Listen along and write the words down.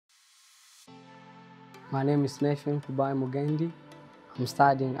My name is Nathan Kubai. I'm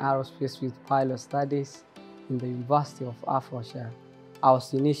studying aerospace with pilot studies in the University of Hertfordshire. I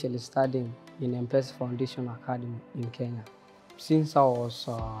was initially studying in M-PESA Foundation Academy in Kenya. Since I was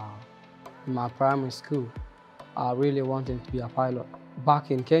in my primary school, I really wanted to be a pilot. Back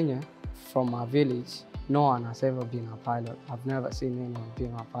in Kenya, from my village, no one has ever been a pilot. I've never seen anyone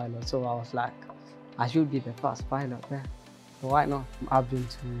being a pilot, so I was like, I should be the first pilot there. So why not? I've been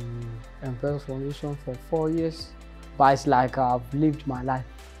to M-PESA Foundation for 4 years, but it's like I've lived my life.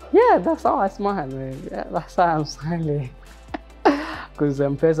 Yeah, that's how I smile, man. Yeah, that's how I'm smiling. Because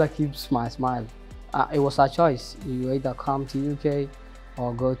M-PESA keeps my smile. It was a choice. You either come to UK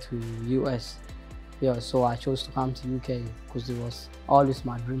or go to US. Yeah, so I chose to come to UK because it was always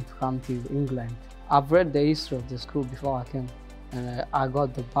my dream to come to England. I've read the history of the school before I came, and I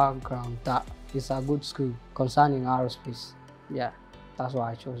got the background that it's a good school concerning aerospace. Yeah, that's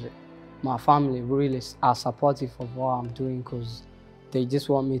why I chose it. My family really are supportive of what I'm doing because they just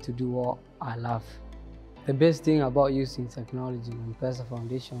want me to do what I love. The best thing about using technology in MPESA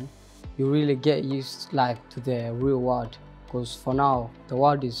Foundation, you really get used to the real world, because for now the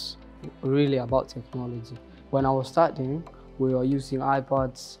world is really about technology. When I was starting, we were using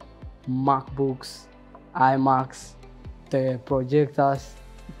iPads, MacBooks, iMacs, the projectors,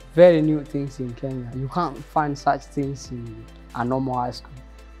 very new things in Kenya. You can't find such things in a normal high school.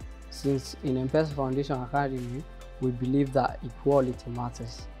 Since in M-PESA Foundation Academy, we believe that equality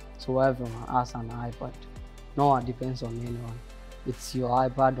matters. So everyone has an iPad. No one depends on anyone. It's your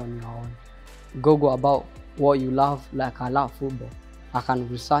iPad on your own. Go about what you love. Like I love football, I can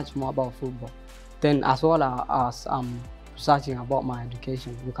research more about football. Then as well as I'm researching about my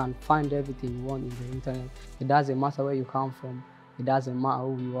education, you can find everything you want in the internet. It doesn't matter where you come from. It doesn't matter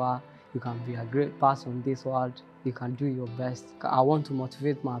who you are. You can be a great person in this world. You can do your best. I want to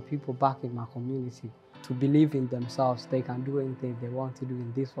motivate my people back in my community to believe in themselves. They can do anything they want to do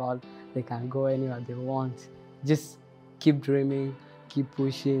in this world. They can go anywhere they want. Just keep dreaming, keep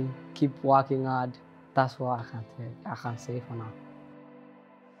pushing, keep working hard. That's what I can say for now.